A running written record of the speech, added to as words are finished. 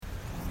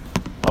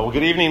Well,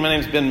 good evening. My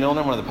name is Ben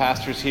Milner. I'm one of the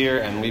pastors here,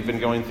 and we've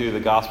been going through the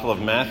Gospel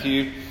of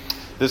Matthew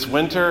this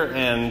winter,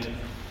 and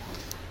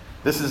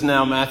this is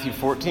now Matthew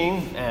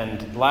 14.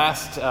 And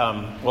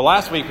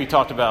last week we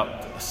talked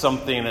about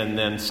something and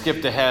then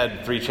skipped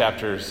ahead 3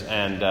 chapters.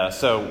 And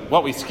so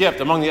what we skipped,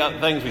 among the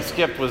other things we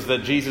skipped, was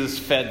that Jesus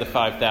fed the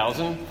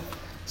 5,000.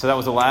 So that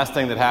was the last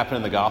thing that happened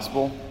in the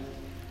Gospel.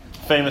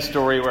 Famous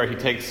story where he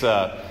takes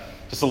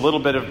just a little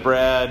bit of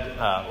bread,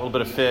 a little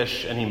bit of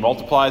fish, and he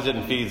multiplies it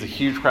and feeds a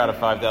huge crowd of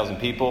 5,000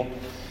 people.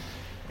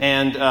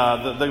 And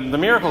the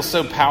miracle is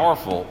so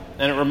powerful,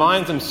 and it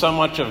reminds them so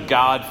much of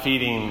God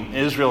feeding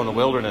Israel in the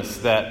wilderness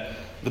that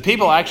the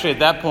people actually at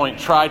that point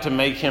tried to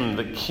make him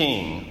the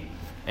king.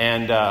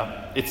 And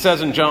it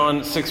says in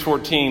John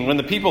 6:14, when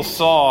the people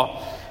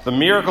saw the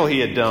miracle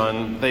he had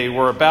done, they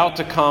were about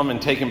to come and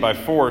take him by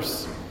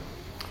force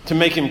to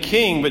make him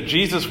king, but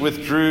Jesus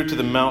withdrew to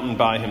the mountain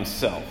by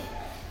himself.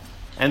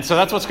 And so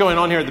that's what's going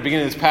on here at the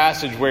beginning of this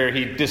passage, where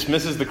he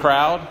dismisses the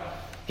crowd.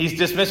 He's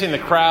dismissing the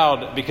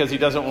crowd because he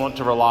doesn't want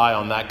to rely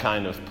on that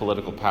kind of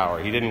political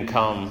power. He didn't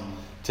come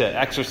to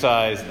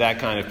exercise that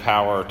kind of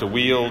power, to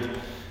wield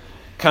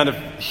kind of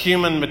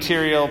human,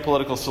 material,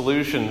 political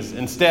solutions.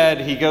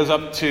 Instead, he goes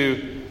up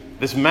to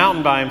this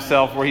mountain by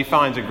himself where he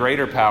finds a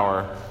greater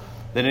power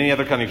than any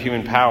other kind of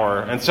human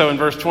power. And so in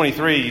verse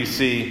 23, you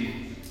see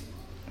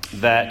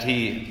that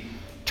he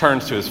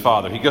turns to his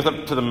Father. He goes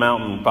up to the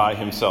mountain by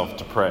himself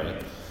to pray.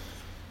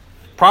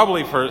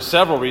 Probably for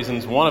several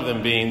reasons, one of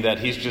them being that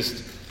he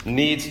just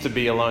needs to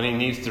be alone. He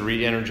needs to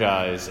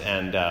re-energize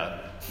and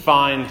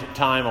find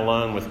time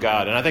alone with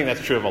God. And I think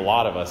that's true of a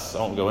lot of us. I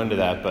won't go into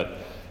that, but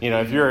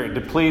if you're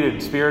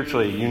depleted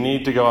spiritually, you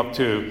need to go up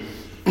to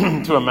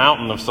to a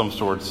mountain of some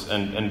sorts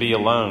and be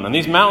alone. And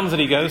these mountains that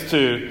he goes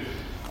to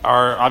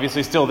are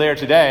obviously still there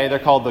today. They're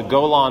called the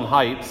Golan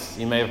Heights.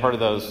 You may have heard of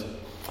those.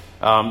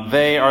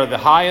 They are the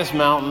highest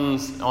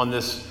mountains on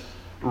this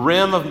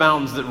rim of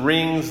mountains that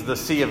rings the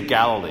Sea of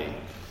Galilee.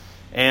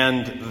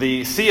 And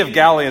the Sea of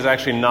Galilee is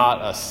actually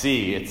not a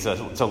sea, it's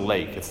a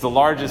lake. It's the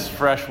largest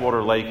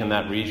freshwater lake in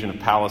that region of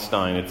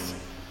Palestine. It's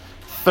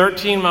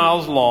 13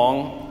 miles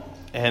long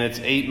and it's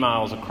 8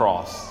 miles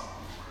across.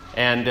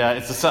 And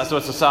it's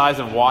the size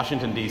of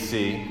Washington,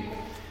 D.C.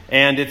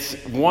 And it's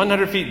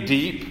 100 feet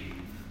deep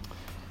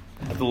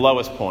at the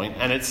lowest point,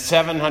 and it's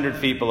 700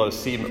 feet below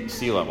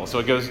sea level. So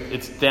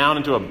it's down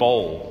into a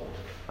bowl.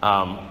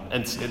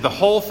 And the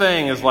whole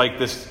thing is like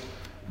this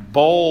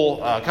bowl,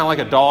 kind of like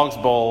a dog's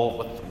bowl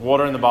with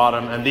water in the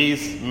bottom. And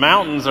these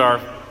mountains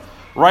are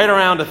right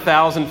around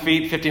 1,000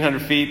 feet,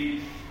 1,500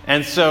 feet.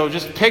 And so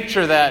just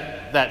picture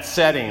that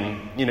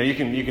setting. You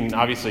can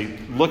obviously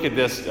look at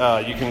this.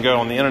 You can go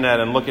on the internet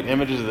and look at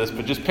images of this.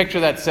 But just picture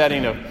that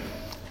setting of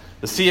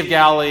the Sea of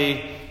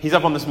Galilee. He's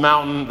up on this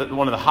mountain,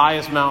 one of the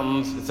highest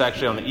mountains. It's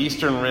actually on the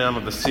eastern rim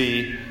of the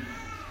sea.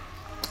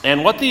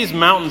 And what these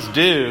mountains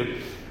do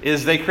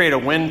is they create a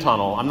wind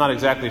tunnel. I'm not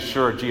exactly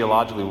sure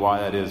geologically why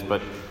that is,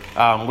 but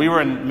we were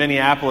in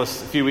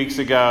Minneapolis a few weeks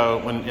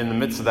ago when in the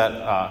midst of that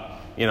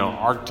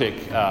Arctic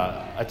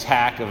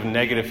attack of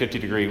negative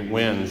 50-degree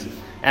winds.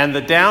 And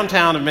the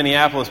downtown of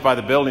Minneapolis by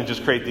the buildings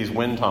just create these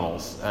wind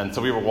tunnels. And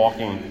so we were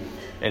walking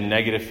in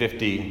negative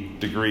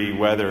 50-degree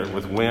weather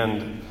with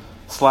wind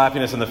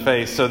slapping us in the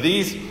face. So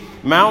these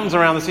mountains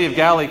around the Sea of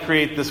Galilee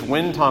create this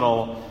wind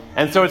tunnel.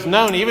 And so it's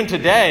known even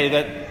today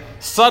that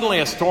suddenly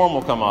a storm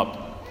will come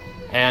up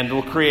and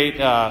will create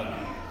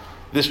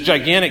this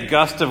gigantic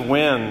gust of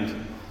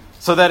wind.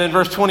 So that in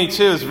verse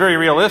 22 is very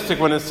realistic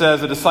when it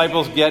says the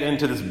disciples get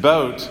into this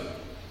boat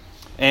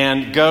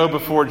and go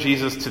before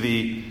Jesus to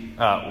the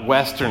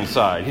western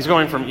side. He's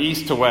going from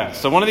east to west.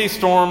 So one of these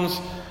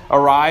storms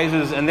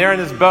arises, and they're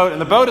in this boat.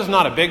 And the boat is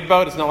not a big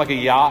boat. It's not like a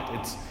yacht.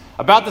 It's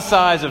about the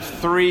size of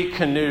 3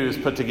 canoes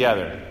put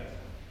together.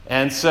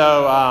 And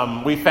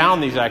so we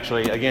found these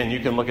actually. Again, you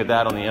can look at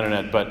that on the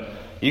internet. But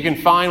you can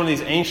find one of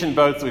these ancient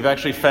boats. We've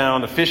actually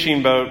found a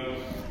fishing boat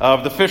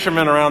of the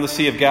fishermen around the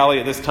Sea of Galilee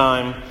at this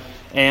time.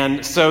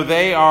 And so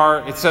they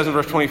are, it says in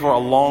verse 24, a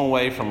long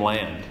way from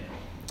land.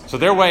 So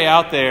they're way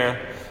out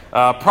there,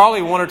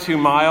 probably 1 or 2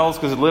 miles,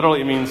 because it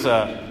literally means,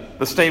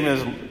 the statement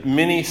is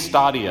mini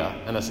stadia.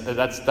 And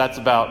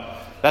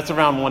that's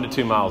around 1 to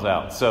 2 miles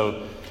out.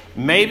 So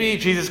maybe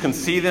Jesus can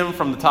see them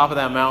from the top of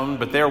that mountain,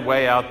 but they're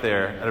way out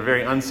there at a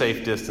very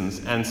unsafe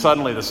distance. And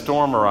suddenly the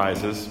storm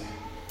arises.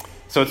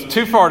 So it's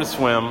too far to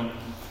swim.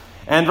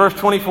 And verse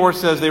 24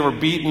 says they were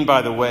beaten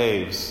by the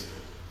waves,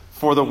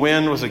 for the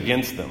wind was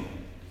against them.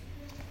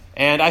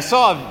 And I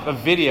saw a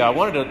video. I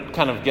wanted to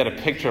kind of get a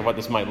picture of what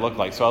this might look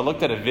like. So I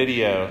looked at a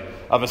video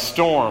of a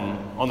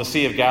storm on the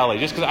Sea of Galilee,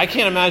 just because I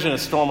can't imagine a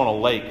storm on a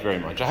lake very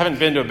much. I haven't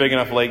been to a big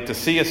enough lake to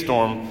see a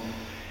storm.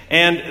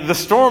 And the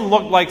storm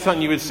looked like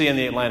something you would see in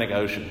the Atlantic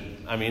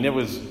Ocean. I mean, it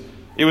was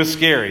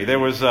scary. There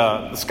was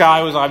the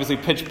sky was obviously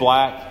pitch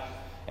black.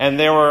 And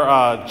there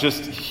were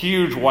just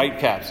huge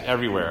whitecaps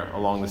everywhere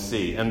along the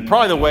sea. And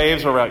probably the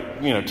waves were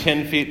about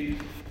 10 feet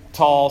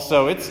tall.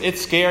 So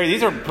it's scary.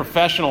 These are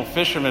professional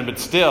fishermen, but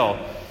still,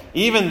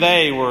 even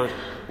they were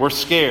were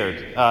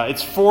scared.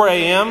 It's 4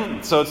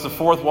 a.m., so it's the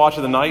fourth watch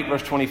of the night,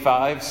 verse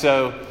 25.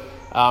 So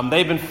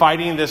they've been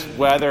fighting this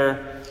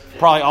weather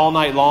probably all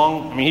night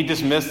long. I mean, he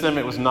dismissed them.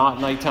 It was not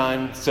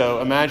nighttime.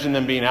 So imagine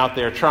them being out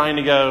there trying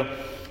to go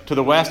to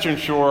the western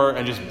shore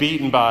and just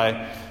beaten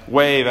by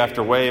wave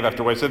after wave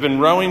after wave. So they've been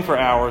rowing for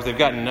hours. They've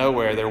gotten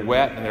nowhere. They're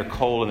wet and they're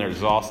cold and they're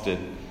exhausted.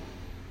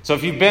 So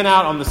if you've been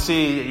out on the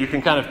sea, you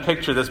can kind of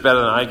picture this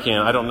better than I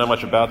can. I don't know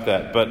much about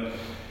that. But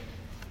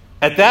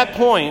at that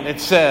point,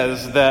 it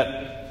says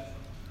that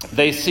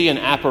they see an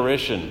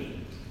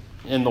apparition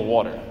in the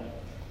water.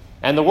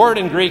 And the word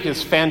in Greek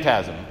is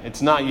phantasm.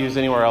 It's not used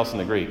anywhere else in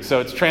the Greek. So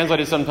it's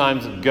translated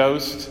sometimes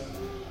ghost,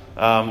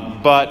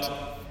 but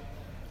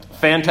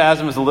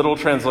phantasm is a literal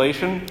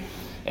translation.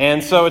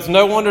 And so it's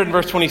no wonder in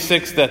verse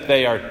 26 that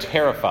they are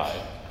terrified.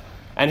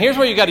 And here's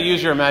where you've got to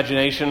use your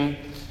imagination.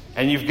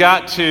 And you've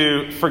got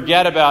to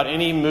forget about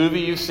any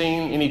movie you've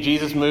seen, any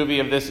Jesus movie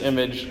of this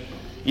image.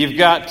 You've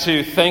got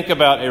to think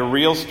about a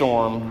real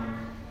storm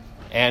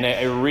and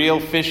a real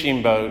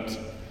fishing boat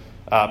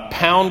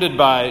pounded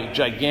by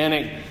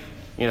gigantic,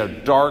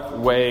 dark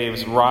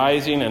waves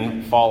rising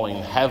and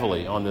falling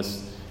heavily on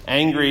this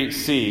angry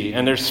sea.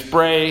 And there's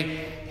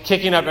spray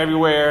kicking up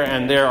everywhere,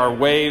 and there are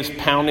waves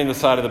pounding the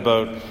side of the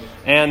boat.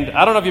 And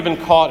I don't know if you've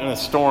been caught in a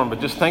storm, but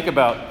just think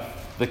about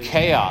the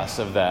chaos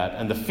of that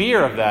and the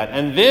fear of that.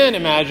 And then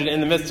imagine in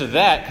the midst of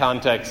that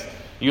context,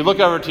 you look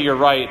over to your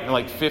right and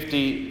like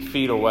 50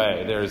 feet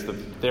away,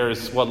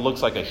 there's what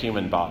looks like a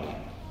human body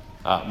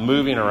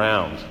moving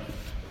around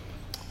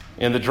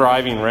in the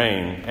driving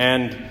rain.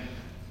 And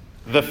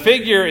the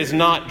figure is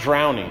not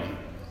drowning.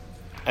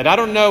 And I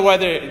don't know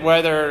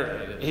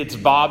whether it's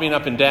bobbing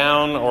up and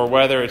down or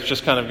whether it's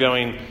just kind of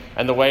going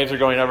and the waves are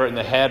going over it and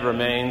the head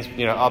remains,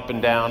 up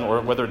and down,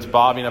 or whether it's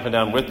bobbing up and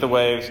down with the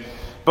waves.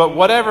 But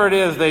whatever it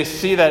is, they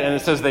see that, and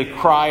it says they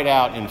cried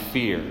out in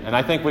fear. And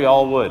I think we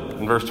all would,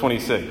 in verse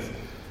 26.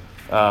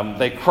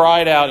 They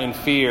cried out in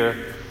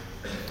fear.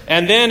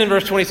 And then in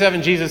verse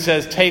 27, Jesus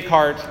says, "Take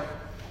heart,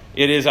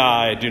 it is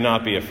I, do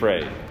not be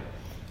afraid."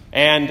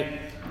 And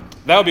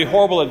that would be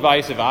horrible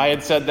advice if I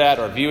had said that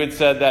or if you had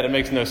said that. It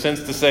makes no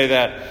sense to say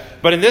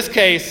that. But in this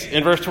case,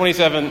 in verse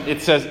 27,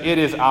 it says, "It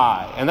is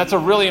I." And that's a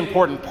really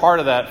important part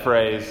of that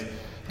phrase,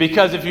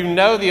 because if you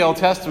know the Old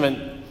Testament,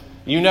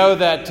 you know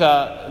that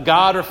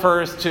God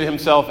refers to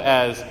himself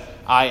as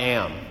I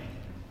am.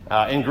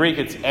 In Greek,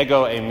 it's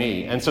ego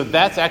eimi. And so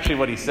that's actually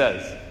what he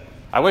says.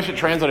 I wish it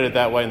translated it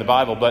that way in the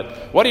Bible.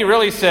 But what he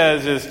really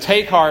says is,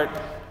 "Take heart,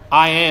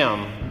 I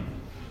am.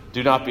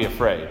 Do not be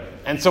afraid."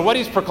 And so what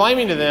he's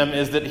proclaiming to them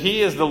is that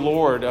he is the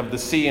Lord of the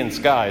sea and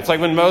sky. It's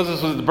like when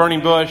Moses was at the burning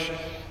bush.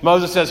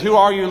 Moses says, "Who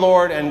are you,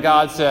 Lord?" And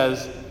God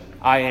says,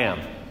 "I am.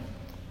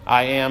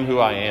 I am who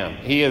I am."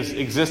 He is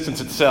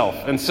existence itself.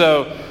 And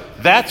so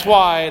that's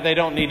why they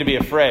don't need to be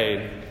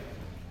afraid,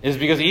 is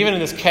because even in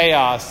this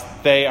chaos,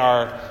 they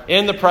are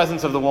in the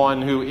presence of the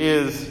one who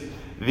is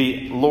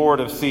the Lord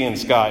of sea and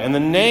sky. And the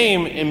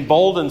name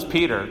emboldens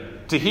Peter.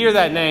 To hear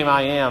that name,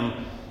 I am,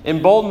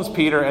 emboldens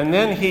Peter. And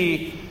then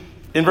he,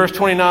 in verse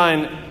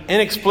 29,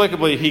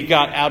 inexplicably, he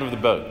got out of the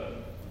boat.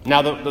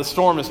 Now the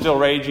storm is still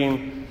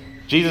raging.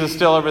 Jesus is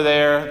still over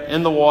there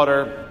in the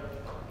water.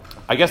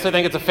 I guess I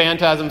think it's a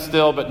phantasm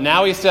still, but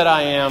now he said,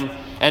 "I am."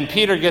 And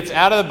Peter gets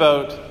out of the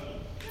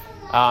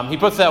boat. He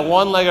puts that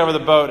one leg over the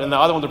boat, and the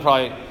other ones are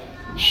probably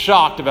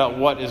shocked about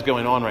what is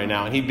going on right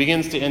now. And he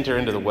begins to enter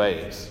into the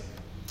waves.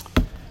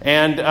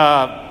 And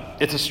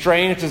it's a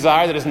strange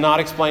desire that is not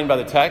explained by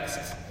the text.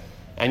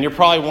 And you're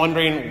probably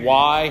wondering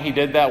why he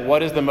did that.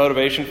 What is the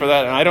motivation for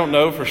that? And I don't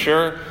know for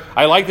sure.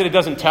 I like that it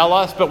doesn't tell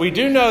us, but we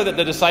do know that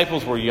the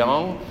disciples were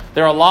young.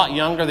 They're a lot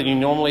younger than you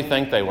normally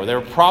think they were. They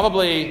were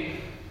probably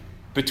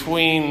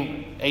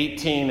between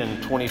 18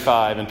 and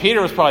 25. And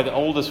Peter was probably the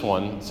oldest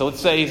one. So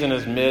let's say he's in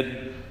his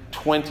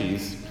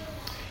mid-20s.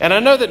 And I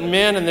know that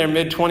men in their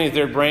mid-20s,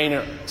 their brain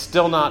are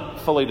still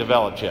not fully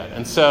developed yet.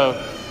 And so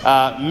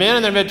men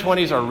in their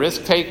mid-20s are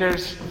risk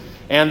takers.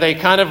 And they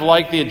kind of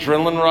like the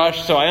adrenaline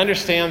rush. So I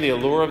understand the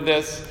allure of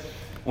this.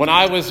 When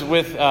I was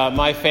with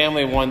my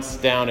family once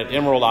down at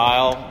Emerald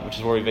Isle, which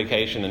is where we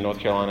vacation in North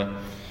Carolina,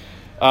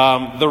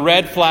 the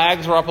red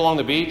flags were up along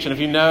the beach. And if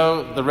you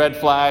know the red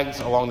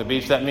flags along the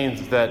beach, that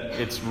means that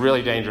it's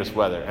really dangerous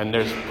weather. And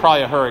there's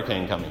probably a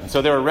hurricane coming.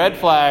 So there were red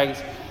flags,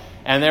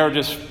 and they were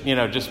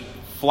just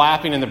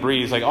flapping in the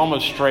breeze, like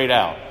almost straight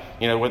out.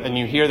 And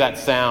you hear that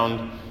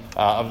sound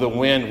of the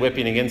wind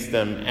whipping against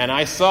them. And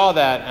I saw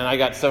that, and I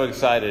got so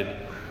excited.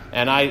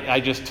 And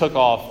I just took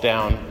off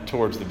down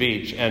towards the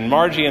beach. And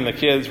Margie and the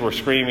kids were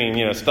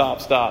screaming,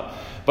 "Stop, stop."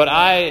 But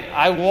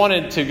I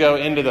wanted to go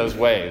into those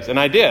waves. And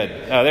I did.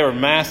 They were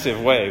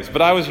massive waves.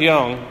 But I was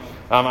young.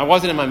 I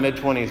wasn't in my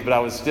mid-20s, but I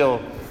was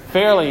still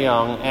fairly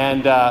young.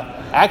 And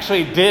I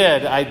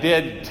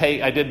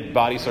did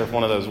body surf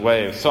one of those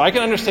waves. So I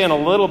can understand a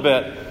little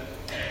bit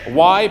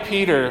why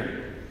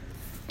Peter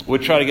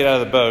would try to get out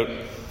of the boat.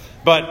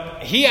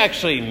 But he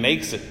actually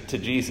makes it to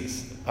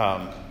Jesus.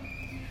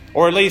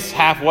 Or at least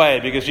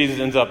halfway, because Jesus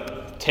ends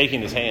up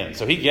taking his hand.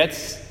 So he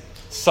gets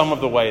some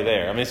of the way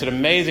there. I mean, it's an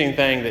amazing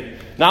thing that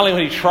not only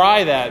would he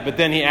try that, but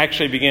then he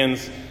actually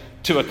begins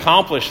to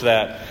accomplish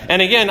that.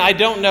 And again, I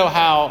don't know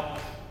how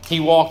he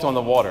walked on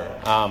the water.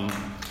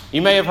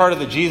 You may have heard of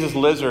the Jesus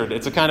lizard.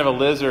 It's a kind of a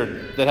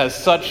lizard that has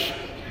such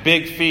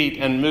big feet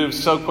and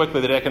moves so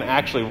quickly that it can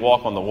actually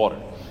walk on the water.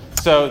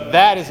 So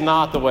that is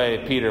not the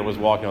way Peter was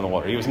walking on the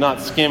water. He was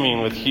not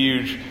skimming with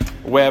huge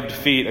webbed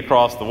feet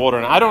across the water.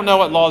 And I don't know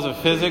what laws of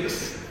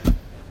physics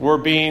were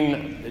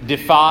being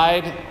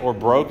defied or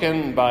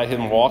broken by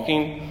him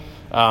walking.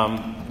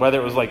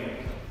 Whether it was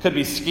could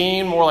be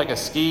skiing, more like a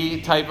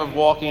ski type of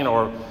walking,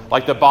 or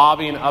like the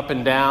bobbing up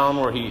and down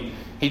where he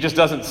just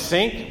doesn't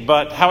sink.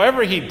 But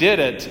however he did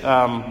it,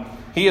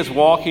 he is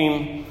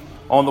walking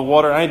on the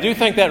water. And I do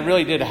think that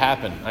really did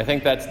happen. I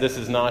think this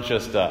is not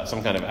just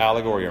some kind of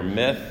allegory or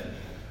myth.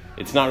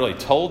 It's not really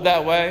told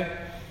that way.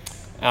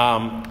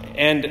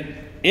 And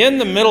in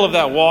the middle of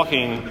that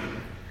walking,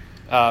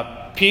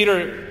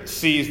 Peter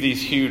sees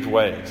these huge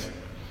waves.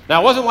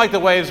 Now, it wasn't like the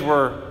waves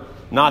were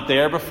not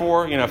there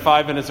before,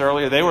 5 minutes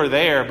earlier. They were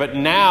there, but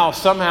now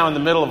somehow in the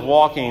middle of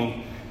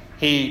walking,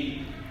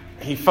 he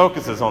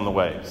focuses on the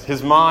waves.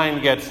 His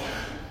mind gets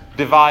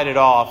divided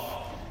off,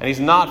 and he's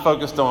not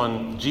focused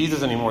on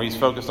Jesus anymore. He's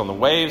focused on the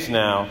waves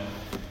now.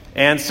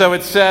 And so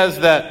it says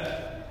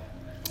that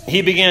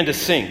he began to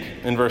sink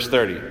in verse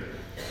 30.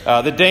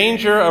 The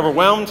danger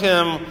overwhelmed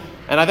him,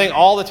 and I think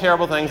all the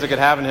terrible things that could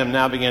happen to him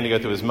now began to go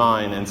through his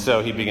mind, and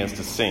so he begins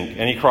to sink.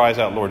 And he cries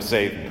out, "Lord,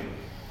 save me."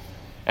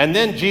 And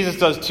then Jesus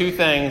does two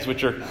things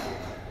which are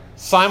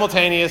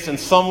simultaneous and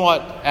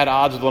somewhat at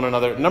odds with one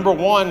another. Number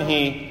one,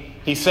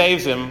 he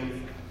saves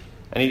him,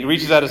 and he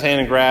reaches out his hand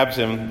and grabs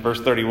him, verse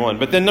 31.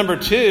 But then number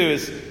two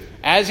is,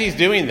 as he's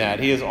doing that,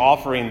 he is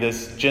offering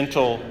this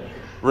gentle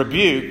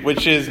rebuke,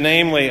 which is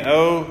namely,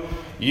 "O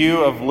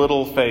you of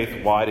little faith,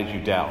 why did you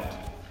doubt?"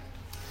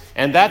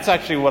 And that's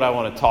actually what I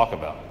want to talk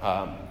about.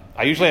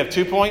 I usually have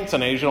 2 points,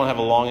 and I usually don't have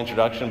a long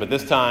introduction, but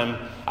this time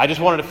I just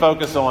wanted to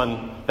focus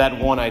on that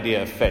one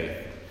idea of faith.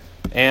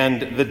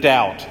 And the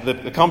doubt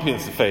that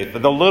accompanies the faith,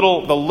 the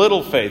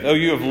little faith. "Oh,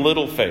 you have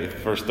little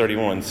faith," verse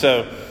 31.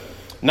 So,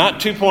 not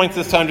 2 points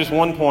this time, just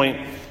 1 point.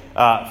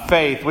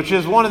 Faith, which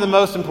is one of the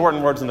most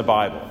important words in the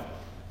Bible.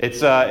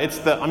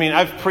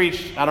 I've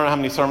preached, I don't know how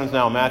many sermons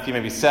now in Matthew,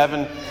 maybe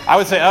 7. I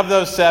would say of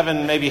those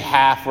 7, maybe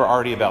half were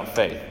already about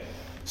faith.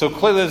 So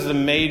clearly this is a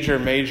major,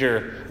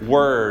 major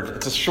word.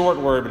 It's a short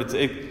word, but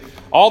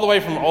all the way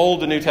from Old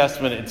to New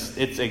Testament,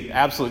 it's an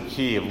absolute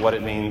key of what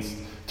it means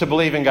to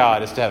believe in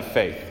God, is to have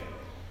faith.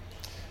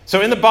 So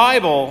in the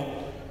Bible,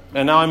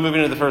 and now I'm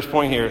moving to the first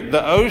point here,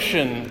 the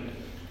ocean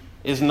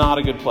is not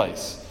a good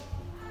place.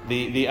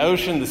 The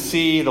ocean, the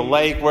sea, the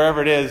lake,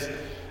 wherever it is,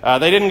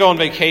 they didn't go on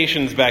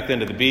vacations back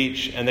then to the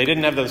beach, and they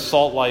didn't have those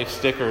Salt Life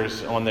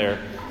stickers on their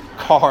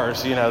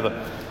cars,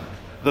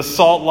 the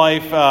Salt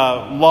Life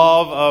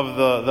love of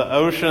the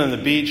ocean and the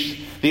beach.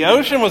 The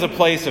ocean was a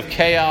place of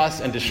chaos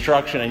and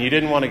destruction, and you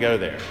didn't want to go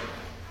there.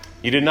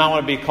 You did not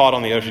want to be caught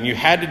on the ocean. You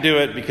had to do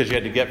it because you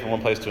had to get from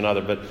one place to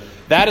another. But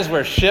that is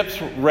where ships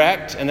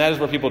wrecked, and that is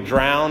where people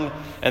drowned,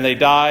 and they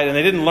died. And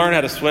they didn't learn how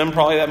to swim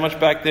probably that much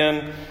back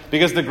then,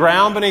 because the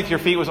ground beneath your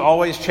feet was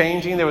always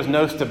changing. There was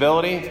no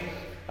stability.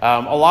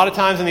 A lot of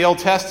times in the Old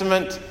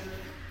Testament,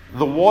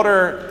 the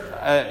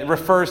water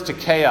refers to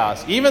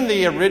chaos. Even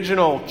the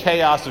original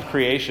chaos of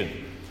creation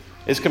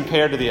is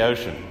compared to the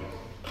ocean.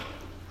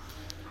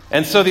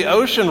 And so the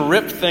ocean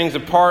ripped things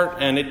apart,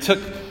 and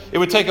it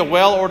would take a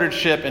well-ordered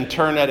ship and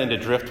turn that into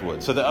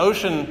driftwood. So the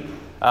ocean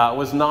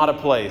was not a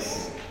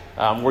place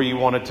where you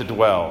wanted to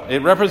dwell.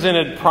 It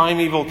represented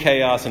primeval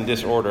chaos and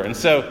disorder. And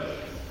so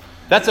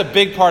that's a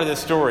big part of this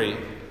story,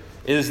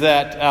 is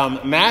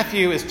that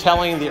Matthew is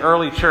telling the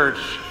early church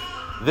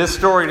this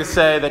story to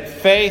say that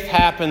faith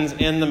happens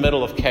in the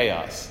middle of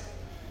chaos.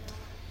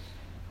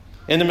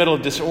 In the middle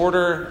of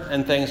disorder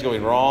and things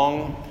going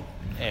wrong,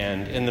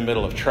 and in the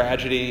middle of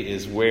tragedy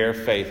is where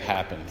faith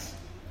happens.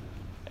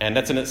 And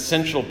that's an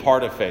essential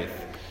part of faith.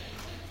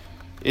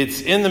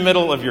 It's in the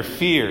middle of your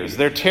fears.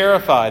 They're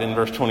terrified in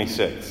verse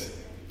 26.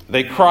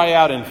 They cry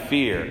out in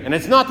fear. And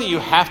it's not that you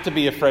have to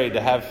be afraid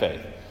to have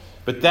faith,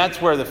 but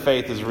that's where the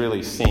faith is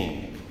really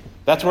seen.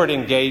 That's where it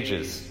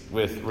engages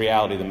with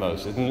reality the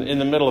most. In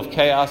the middle of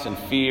chaos and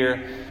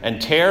fear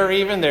and terror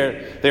even.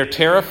 They're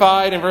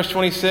terrified in verse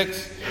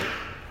 26.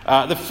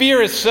 The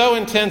fear is so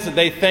intense that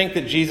they think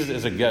that Jesus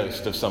is a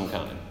ghost of some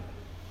kind.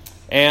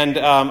 And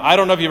I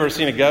don't know if you've ever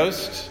seen a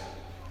ghost.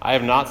 I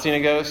have not seen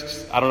a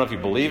ghost. I don't know if you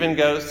believe in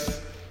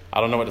ghosts. I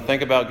don't know what to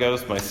think about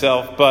ghosts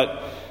myself.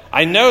 But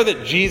I know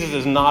that Jesus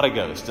is not a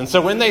ghost. And so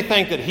when they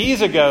think that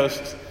he's a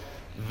ghost,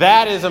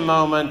 that is a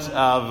moment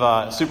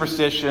of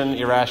superstition,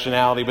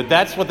 irrationality. But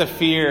that's what the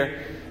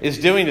fear is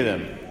doing to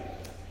them.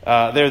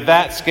 They're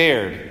that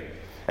scared.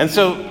 And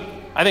so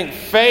I think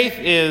faith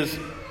is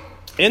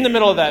in the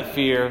middle of that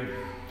fear,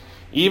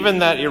 even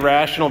that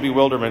irrational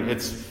bewilderment.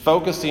 It's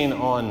focusing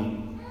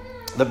on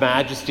the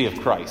majesty of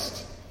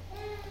Christ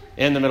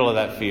in the middle of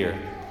that fear.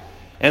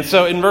 And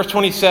so in verse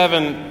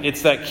 27,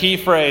 it's that key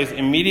phrase,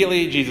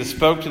 immediately Jesus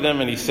spoke to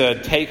them and he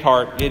said, "Take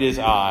heart, it is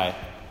I.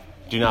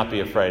 do not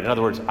be afraid. In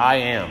other words, I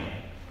am.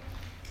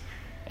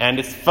 And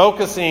it's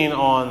focusing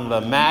on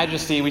the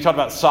majesty. We talked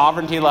about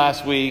sovereignty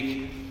last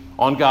week,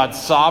 on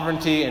God's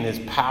sovereignty and his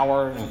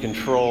power and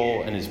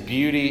control and his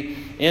beauty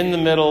in the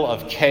middle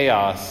of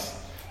chaos.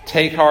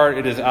 Take heart,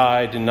 it is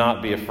I, do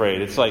not be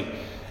afraid. It's like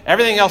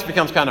everything else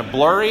becomes kind of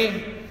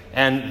blurry,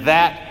 and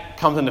that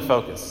comes into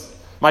focus.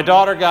 My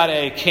daughter got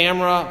a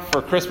camera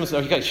for Christmas.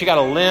 She got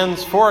a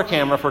lens for a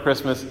camera for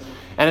Christmas,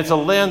 and it's a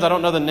lens. I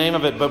don't know the name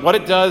of it, but what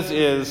it does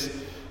is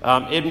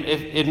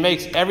it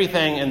makes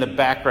everything in the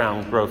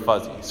background grow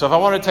fuzzy. So if I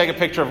wanted to take a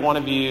picture of one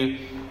of you,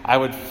 I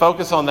would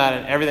focus on that,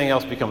 and everything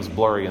else becomes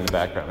blurry in the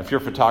background. If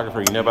you're a photographer,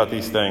 you know about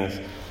these things.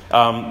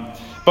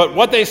 But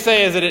what they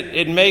say is that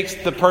it makes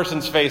the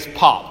person's face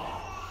pop.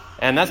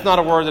 And that's not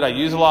a word that I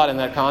use a lot in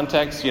that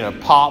context,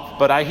 pop.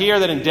 But I hear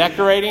that in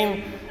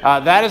decorating,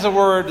 that is a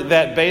word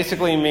that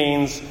basically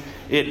means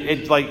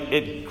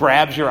it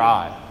grabs your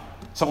eye.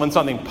 So when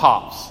something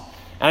pops.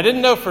 And I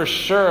didn't know for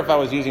sure if I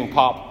was using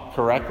pop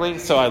correctly,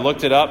 so I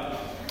looked it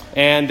up.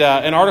 And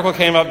an article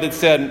came up that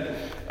said,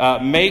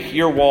 make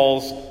your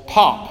walls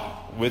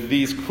pop with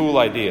these cool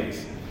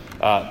ideas.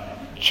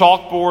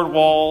 Chalkboard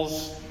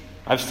walls.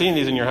 I've seen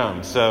these in your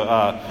home. So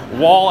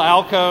wall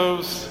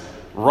alcoves,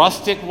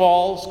 rustic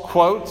walls,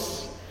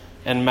 quotes,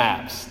 and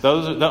maps.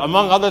 Those are,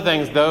 among other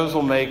things, those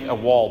will make a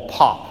wall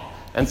pop.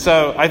 And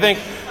so I think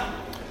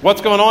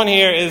what's going on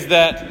here is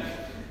that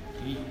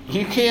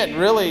you can't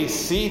really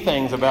see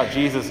things about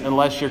Jesus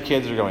unless your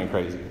kids are going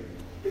crazy.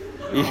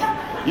 You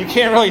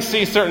can't really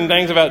see certain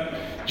things about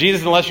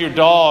Jesus unless your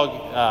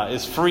dog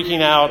is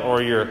freaking out,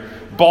 or your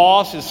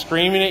boss is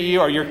screaming at you,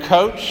 or your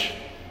coach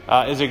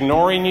is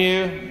ignoring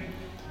you.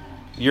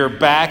 Your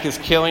back is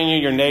killing you.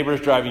 Your neighbor's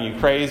driving you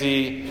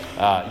crazy.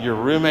 Your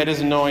roommate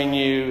is annoying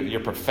you. Your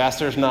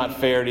professor's not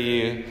fair to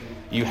you.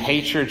 You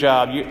hate your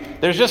job.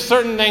 There's just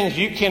certain things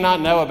you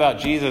cannot know about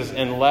Jesus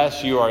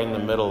unless you are in the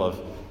middle of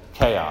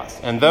chaos.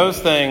 And those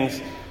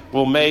things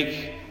will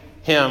make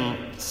him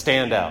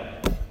stand out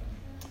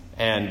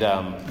and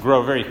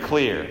grow very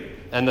clear.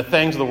 And the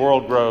things of the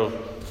world grow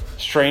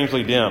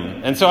strangely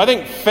dim. And so I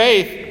think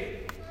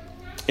faith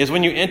is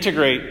when you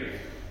integrate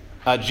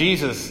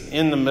Jesus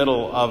in the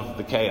middle of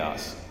the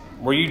chaos,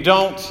 where you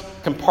don't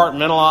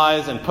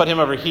compartmentalize and put him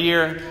over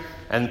here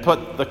and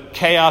put the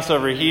chaos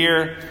over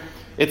here.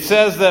 It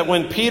says that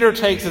when Peter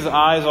takes his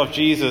eyes off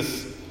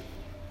Jesus,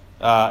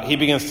 he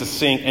begins to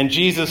sink. And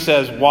Jesus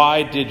says,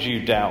 "Why did you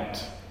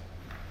doubt?"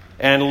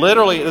 And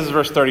literally, this is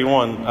verse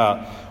 31,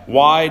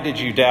 why did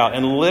you doubt?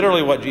 And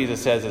literally what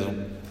Jesus says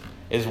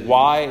is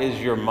why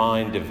is your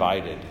mind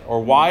divided?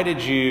 Or why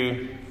did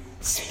you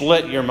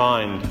split your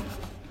mind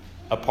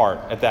apart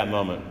at that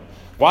moment?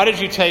 Why did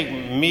you take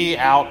me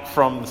out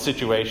from the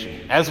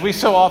situation? As we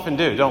so often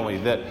do, don't we?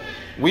 That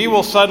we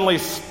will suddenly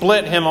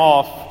split him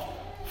off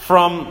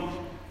from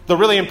the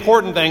really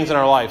important things in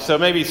our life. So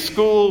maybe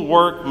school,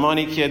 work,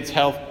 money, kids,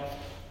 health,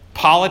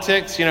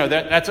 politics,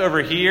 that's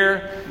over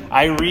here.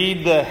 I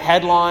read the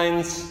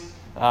headlines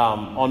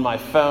on my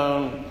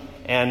phone,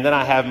 and then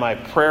I have my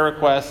prayer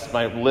requests,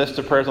 my list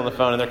of prayers on the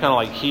phone, and they're kind of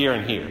like here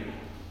and here.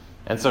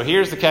 And so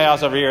here's the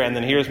chaos over here, and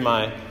then here's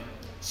my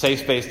safe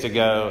space to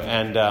go.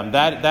 And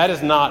that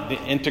is not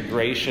the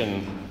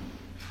integration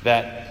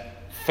that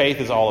faith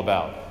is all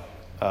about.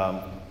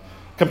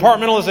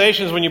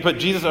 Compartmentalization is when you put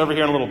Jesus over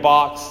here in a little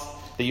box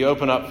that you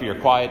open up for your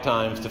quiet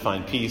times to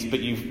find peace, but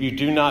you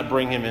do not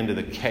bring him into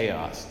the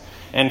chaos.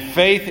 And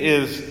faith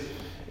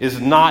is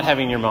not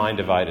having your mind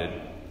divided,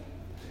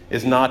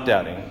 is not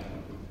doubting.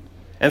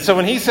 And so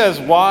when he says,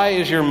 why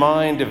is your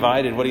mind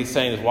divided? What he's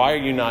saying is, why are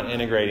you not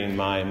integrating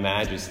my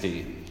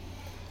majesty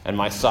and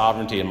my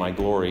sovereignty and my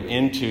glory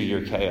into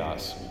your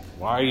chaos?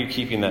 Why are you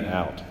keeping that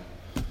out?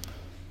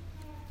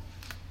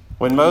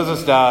 When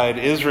Moses died,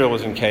 Israel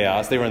was in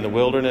chaos. They were in the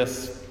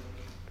wilderness.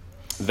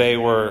 They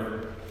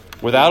were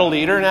without a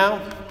leader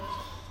now.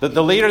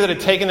 The leader that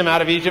had taken them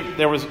out of Egypt,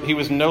 he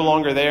was no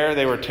longer there.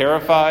 They were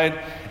terrified.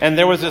 And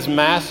there was this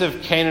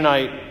massive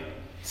Canaanite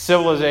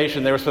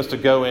civilization they were supposed to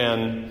go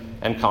in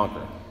and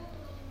conquer.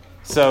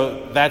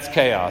 So that's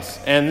chaos.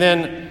 And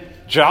then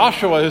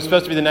Joshua, who's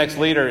supposed to be the next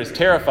leader, is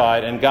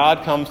terrified, and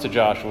God comes to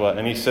Joshua,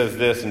 and he says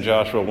this in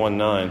Joshua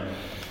 1:9.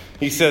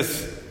 He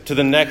says to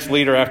the next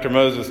leader after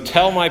Moses,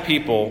 tell my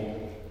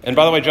people, and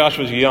by the way,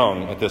 Joshua's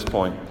young at this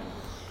point,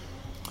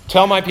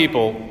 tell my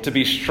people to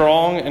be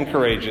strong and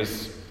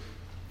courageous.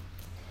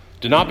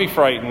 Do not be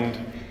frightened.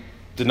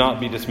 Do not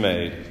be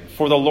dismayed.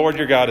 For the Lord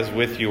your God is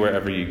with you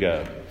wherever you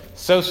go.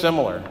 So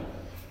similar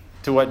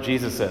to what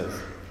Jesus says.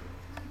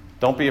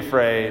 Don't be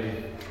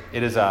afraid.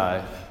 It is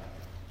I.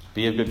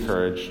 Be of good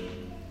courage.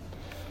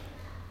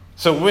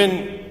 So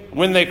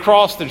when they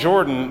cross the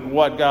Jordan,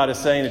 what God is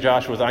saying to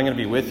Joshua is, I'm going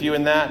to be with you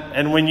in that.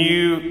 And when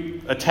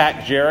you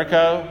attack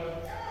Jericho,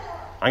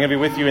 I'm going to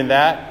be with you in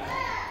that.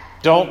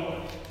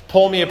 Don't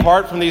pull me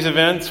apart from these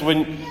events.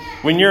 When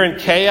you're in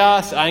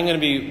chaos, I'm going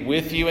to be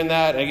with you in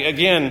that.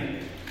 Again,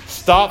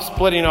 stop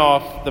splitting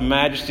off the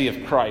majesty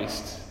of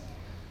Christ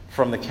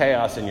from the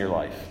chaos in your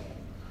life.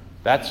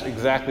 That's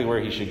exactly where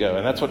he should go.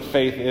 And that's what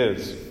faith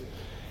is.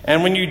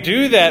 And when you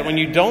do that, when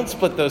you don't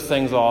split those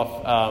things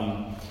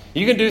off,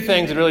 you can do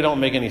things that really don't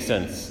make any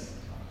sense,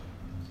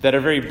 that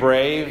are very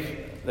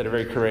brave, that are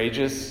very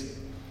courageous,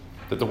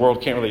 that the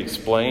world can't really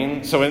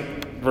explain. So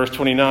in verse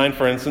 29,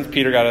 for instance,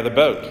 Peter got out of the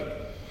boat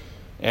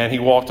and he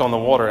walked on the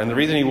water. And the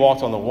reason he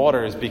walked on the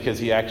water is because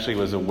he actually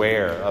was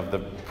aware of the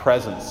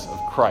presence of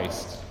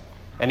Christ.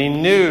 And he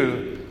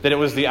knew that it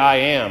was the I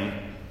am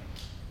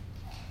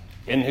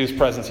in whose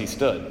presence he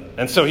stood.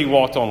 And so he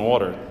walked on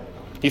water.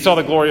 He saw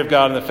the glory of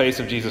God in the face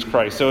of Jesus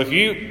Christ. So if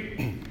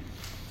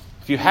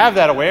you have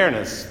that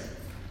awareness,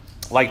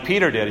 like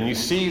Peter did, and you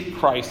see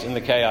Christ in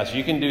the chaos,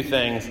 you can do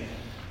things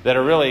that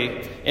are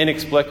really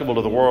inexplicable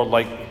to the world,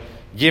 like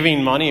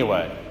giving money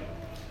away,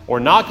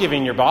 or not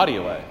giving your body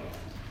away,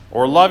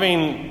 or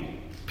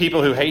loving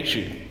people who hate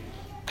you,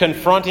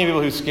 confronting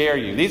people who scare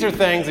you. These are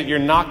things that you're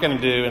not going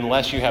to do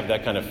unless you have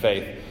that kind of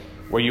faith,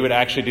 where you would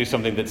actually do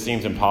something that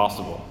seems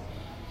impossible.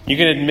 You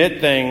can admit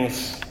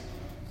things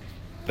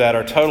that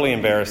are totally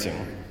embarrassing.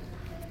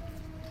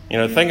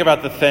 Think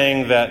about the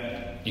thing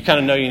that you kind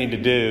of know you need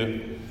to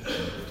do,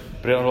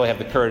 but you don't really have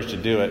the courage to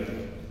do it.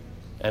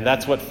 And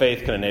that's what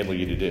faith can enable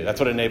you to do. That's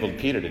what enabled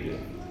Peter to do.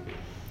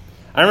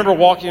 I remember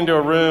walking into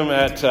a room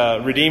at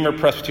Redeemer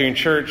Presbyterian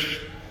Church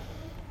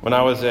when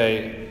I was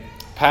a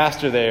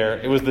pastor there.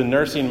 It was the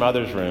nursing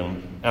mother's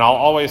room. And I'll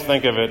always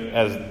think of it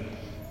as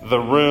the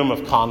room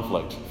of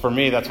conflict. For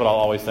me, that's what I'll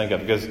always think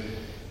of, because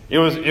it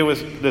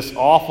was this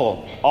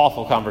awful,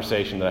 awful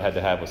conversation that I had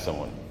to have with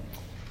someone.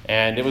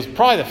 And it was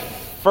probably the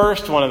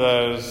first one of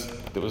those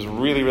that was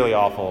really, really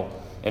awful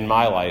in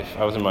my life.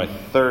 I was in my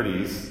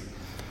 30s.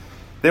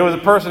 There was a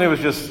person who was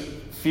just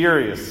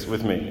furious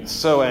with me,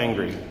 so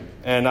angry.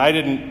 And I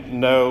didn't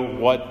know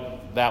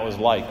what that was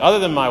like. Other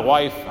than my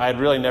wife, I had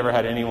really never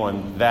had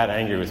anyone that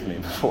angry with me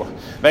before.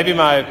 Maybe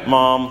my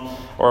mom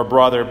or a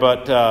brother,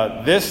 but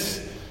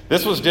this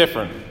was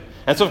different.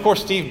 And so, of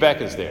course, Steve Beck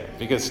is there.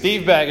 Because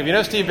Steve Beck, if you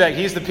know Steve Beck,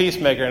 he's the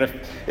peacemaker.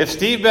 And if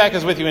Steve Beck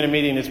is with you in a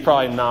meeting, it's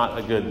probably not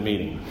a good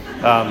meeting.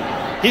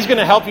 He's going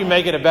to help you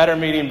make it a better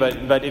meeting,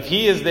 but if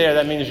he is there,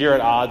 that means you're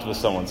at odds with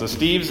someone. So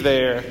Steve's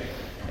there.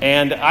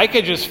 And I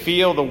could just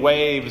feel the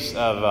waves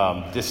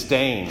of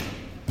disdain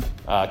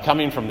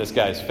coming from this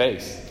guy's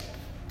face.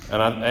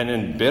 And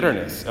in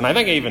bitterness. And I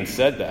think I even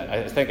said that.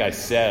 I think I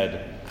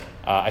said,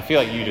 I feel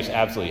like you just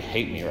absolutely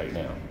hate me right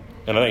now.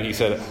 And I think he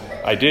said,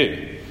 I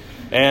do.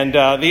 And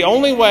the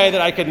only way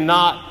that I could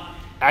not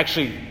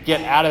actually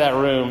get out of that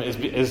room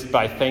is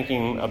by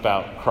thinking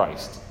about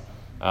Christ,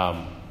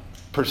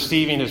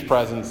 perceiving his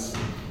presence.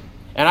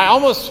 And I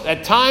almost,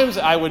 at times,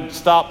 I would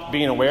stop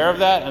being aware of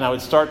that, and I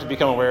would start to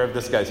become aware of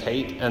this guy's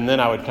hate, and then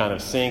I would kind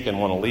of sink and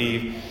want to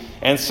leave.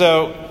 And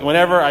so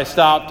whenever I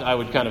stopped, I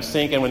would kind of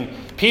sink. And when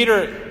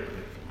Peter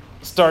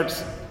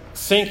starts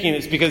sinking,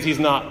 it's because he's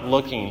not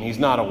looking, he's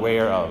not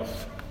aware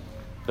of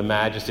the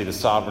majesty, the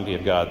sovereignty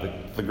of God,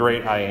 the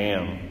great I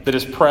am that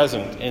is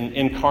present and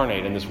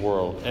incarnate in this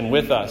world and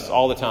with us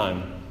all the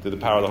time through the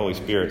power of the Holy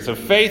Spirit. So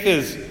faith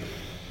is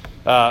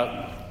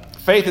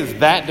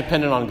that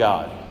dependent on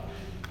God,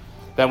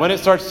 that when it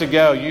starts to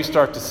go, you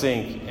start to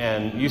sink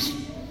and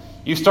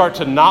you start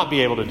to not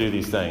be able to do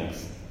these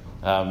things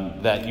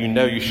that you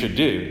know you should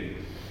do.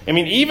 I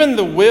mean, even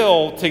the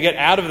will to get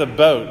out of the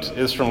boat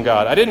is from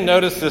God. I didn't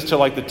notice this till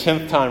like the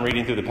 10th time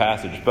reading through the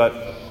passage,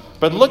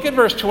 but look at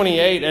verse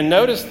 28 and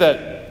notice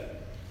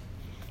that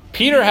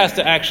Peter has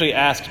to actually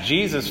ask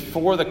Jesus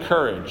for the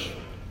courage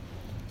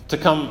to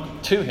come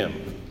to him.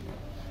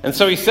 And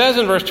so he says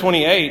in verse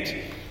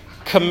 28,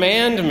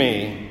 command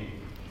me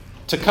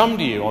to come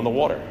to you on the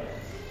water.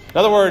 In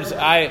other words,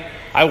 I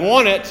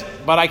want it,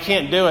 but I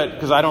can't do it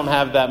because I don't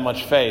have that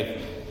much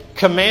faith.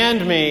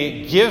 Command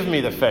me, give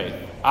me the faith.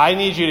 I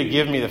need you to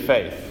give me the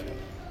faith.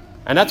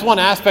 And that's one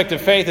aspect of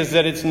faith, is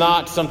that it's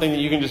not something that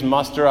you can just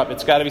muster up.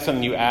 It's got to be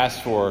something you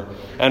ask for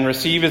and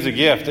receive as a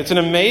gift. It's an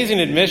amazing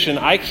admission.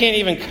 I can't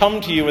even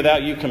come to you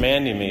without you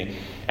commanding me.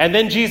 And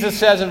then Jesus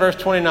says in verse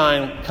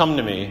 29, come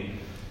to me.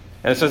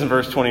 And it says in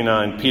verse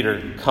 29,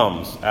 Peter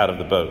comes out of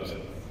the boat.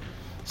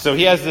 So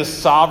he has this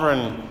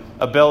sovereign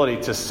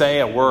ability to say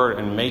a word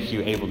and make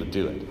you able to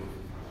do it.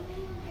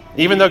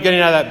 Even though getting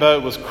out of that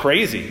boat was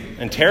crazy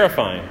and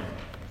terrifying.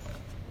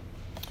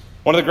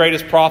 One of the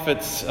greatest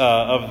prophets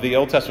of the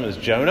Old Testament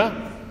is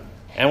Jonah.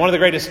 And one of the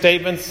greatest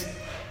statements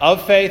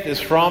of faith is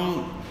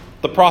from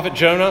the prophet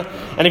Jonah.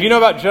 And if you know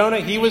about Jonah,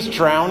 he was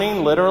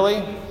drowning,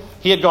 literally.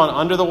 He had gone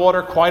under the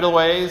water quite a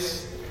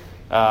ways.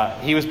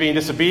 He was being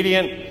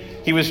disobedient.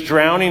 He was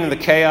drowning in the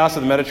chaos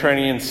of the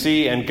Mediterranean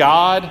Sea. And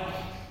God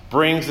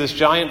brings this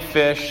giant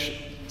fish.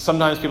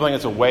 Sometimes people think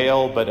it's a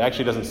whale, but it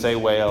actually doesn't say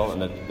whale,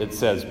 and it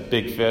says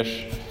big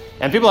fish.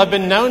 And people have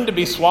been known to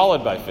be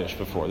swallowed by fish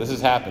before. This has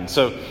happened.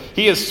 So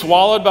he is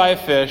swallowed by a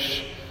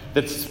fish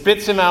that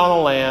spits him out on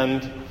the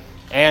land.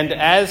 And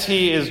as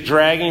he is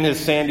dragging his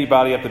sandy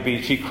body up the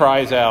beach, he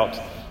cries out,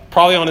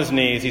 probably on his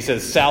knees, he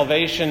says,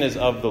 salvation is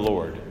of the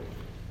Lord.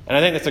 And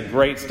I think that's a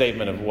great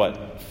statement of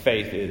what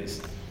faith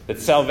is. That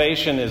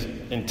salvation is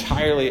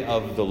entirely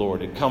of the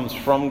Lord. It comes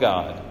from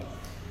God.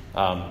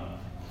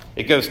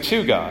 It goes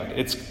to God.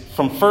 It's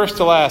from first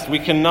to last, we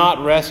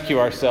cannot rescue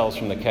ourselves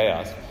from the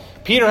chaos.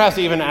 Peter has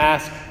to even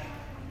ask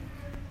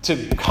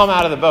to come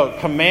out of the boat.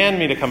 Command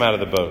me to come out of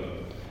the boat.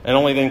 And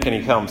only then can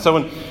he come.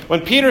 So when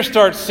Peter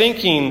starts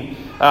sinking,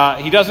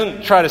 he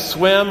doesn't try to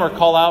swim or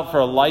call out for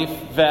a life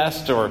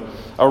vest or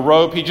a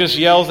rope. He just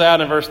yells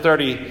out in verse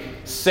 30,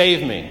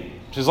 "Save me,"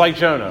 which is like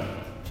Jonah.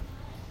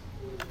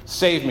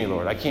 Save me,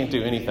 Lord. I can't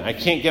do anything. I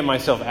can't get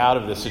myself out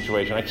of this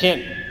situation. I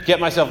can't get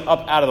myself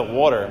up out of the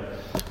water.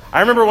 I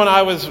remember when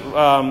I was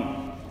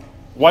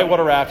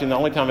whitewater rafting, the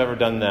only time I've ever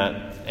done that.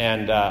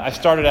 And I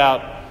started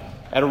out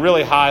at a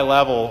really high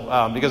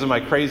level because of my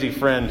crazy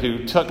friend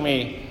who took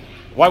me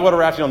whitewater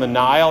rafting on the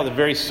Nile, the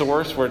very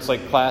source where it's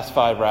like class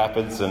 5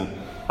 rapids. And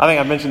I think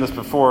I've mentioned this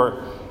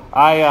before.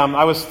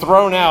 I was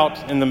thrown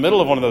out in the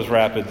middle of one of those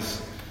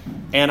rapids,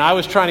 and I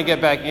was trying to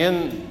get back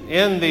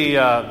in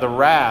the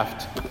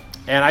raft,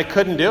 and I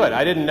couldn't do it.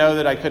 I didn't know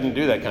that I couldn't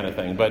do that kind of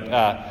thing. But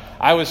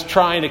I was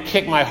trying to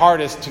kick my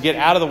hardest to get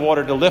out of the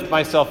water, to lift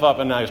myself up,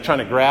 and I was trying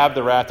to grab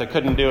the raft. I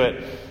couldn't do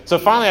it. So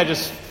finally I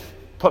just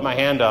put my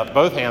hand up,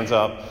 both hands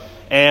up,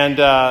 and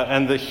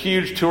the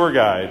huge tour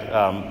guide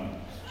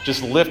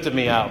just lifted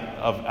me out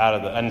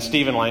of the, and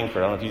Stephen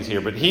Langford, I don't know if he's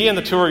here, but he and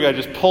the tour guide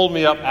just pulled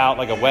me up out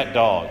like a wet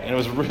dog, and it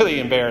was really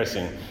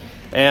embarrassing.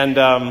 And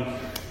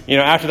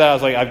after that I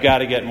was like, I've got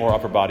to get more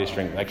upper body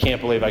strength. I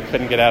can't believe I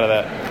couldn't get out of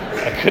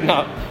that. I could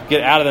not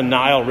get out of the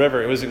Nile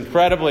River. It was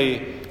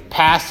incredibly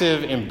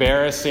passive,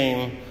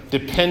 embarrassing,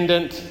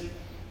 dependent.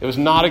 It was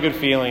not a good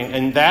feeling,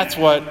 and that's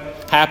what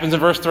happens in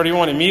verse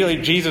 31. Immediately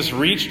Jesus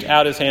reached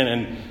out his hand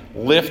and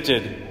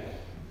lifted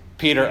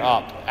Peter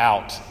up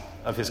out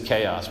of his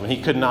chaos when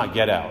he could not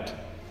get out.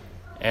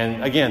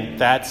 And again,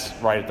 that's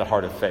right at the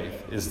heart of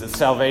faith, is that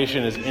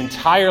salvation is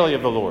entirely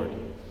of the Lord.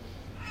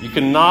 You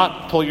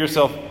cannot pull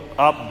yourself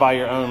up by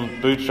your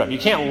own bootstrap. You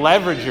can't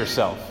leverage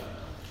yourself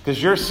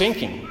because you're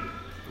sinking.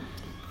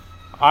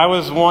 I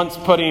was once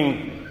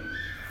putting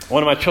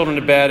one of my children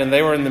to bed, and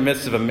they were in the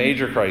midst of a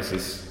major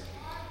crisis.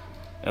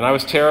 And I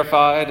was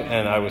terrified,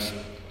 and I was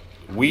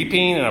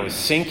weeping, and I was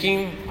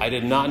sinking. I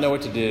did not know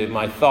what to do.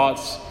 My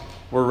thoughts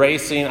were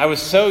racing. I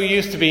was so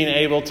used to being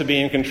able to be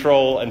in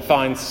control and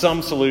find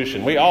some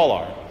solution. We all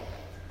are.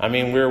 I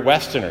mean, we're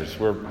Westerners.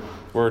 We're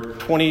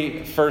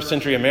 21st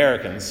century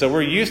Americans. So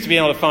we're used to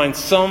being able to find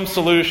some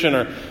solution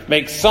or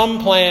make some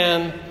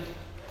plan,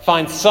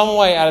 find some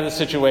way out of the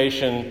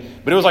situation.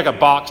 But it was like a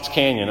boxed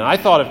canyon. And I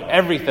thought of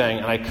everything,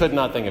 and I could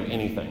not think of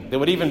anything that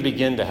would even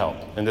begin to help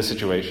in this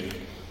situation.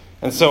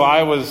 And so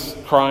I was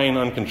crying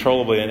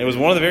uncontrollably. And it was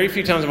one of the very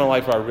few times in my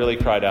life where I really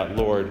cried out,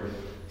 "Lord,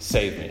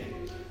 save me.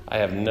 I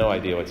have no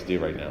idea what to do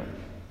right now."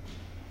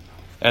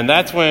 And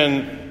that's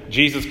when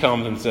Jesus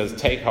comes and says,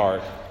 "Take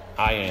heart,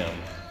 I am.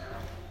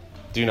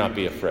 Do not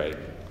be afraid."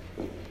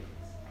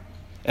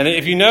 And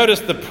if you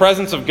notice, the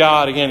presence of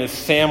God, again, is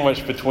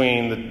sandwiched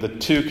between the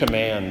two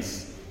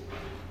commands.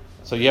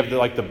 So you have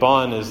the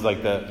bun is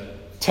like the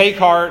take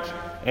heart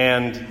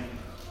and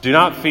do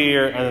not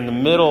fear. And in the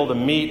middle, the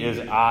meat is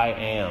I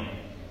am.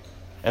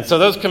 And so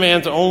those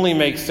commands only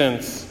make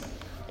sense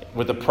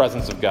with the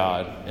presence of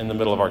God in the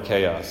middle of our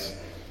chaos.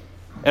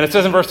 And it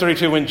says in verse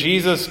 32, when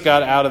Jesus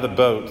got out of the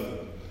boat,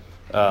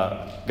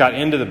 got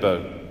into the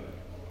boat,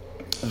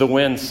 the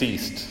wind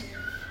ceased.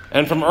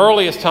 And from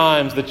earliest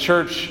times, the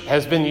church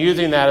has been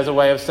using that as a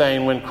way of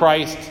saying when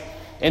Christ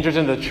enters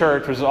into the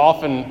church, which is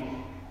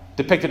often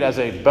depicted as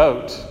a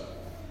boat.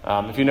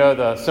 If you know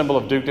the symbol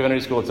of Duke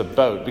Divinity School, it's a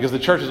boat, because the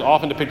church is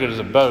often depicted as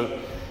a boat.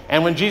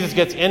 And when Jesus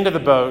gets into the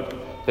boat,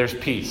 there's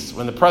peace.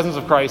 When the presence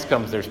of Christ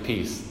comes, there's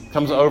peace. It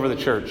comes over the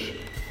church.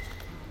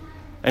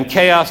 And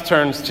chaos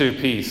turns to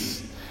peace.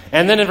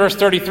 And then in verse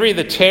 33,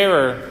 the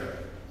terror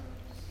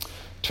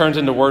turns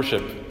into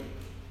worship.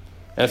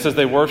 And it says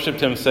they worshipped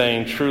him,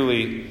 saying,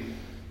 "Truly,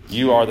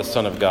 you are the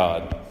Son of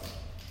God."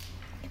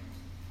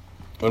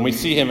 When we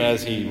see him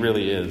as he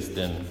really is,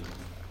 then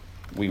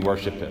we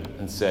worship him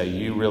and say,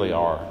 "You really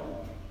are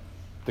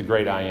the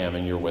great I am,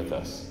 and you're with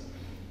us."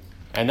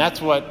 And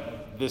that's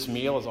what this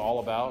meal is all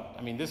about.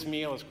 I mean, this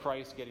meal is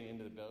Christ getting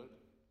into the boat.